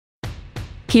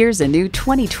Here's a new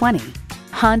 2020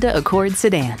 Honda Accord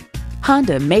sedan.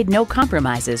 Honda made no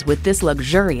compromises with this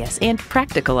luxurious and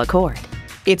practical Accord.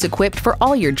 It's equipped for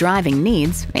all your driving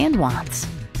needs and wants.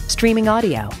 Streaming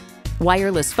audio,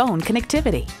 wireless phone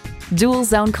connectivity, dual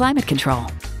zone climate control,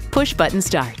 push button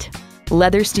start,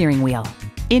 leather steering wheel,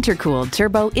 intercooled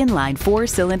turbo inline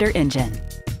 4-cylinder engine,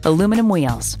 aluminum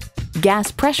wheels,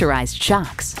 gas pressurized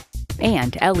shocks,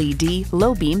 and LED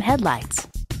low beam headlights.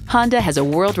 Honda has a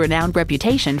world-renowned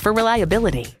reputation for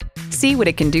reliability. See what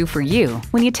it can do for you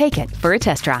when you take it for a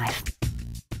test drive.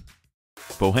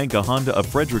 Pohanka Honda of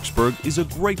Fredericksburg is a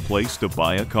great place to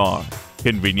buy a car.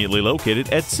 Conveniently located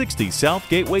at 60 South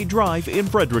Gateway Drive in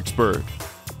Fredericksburg.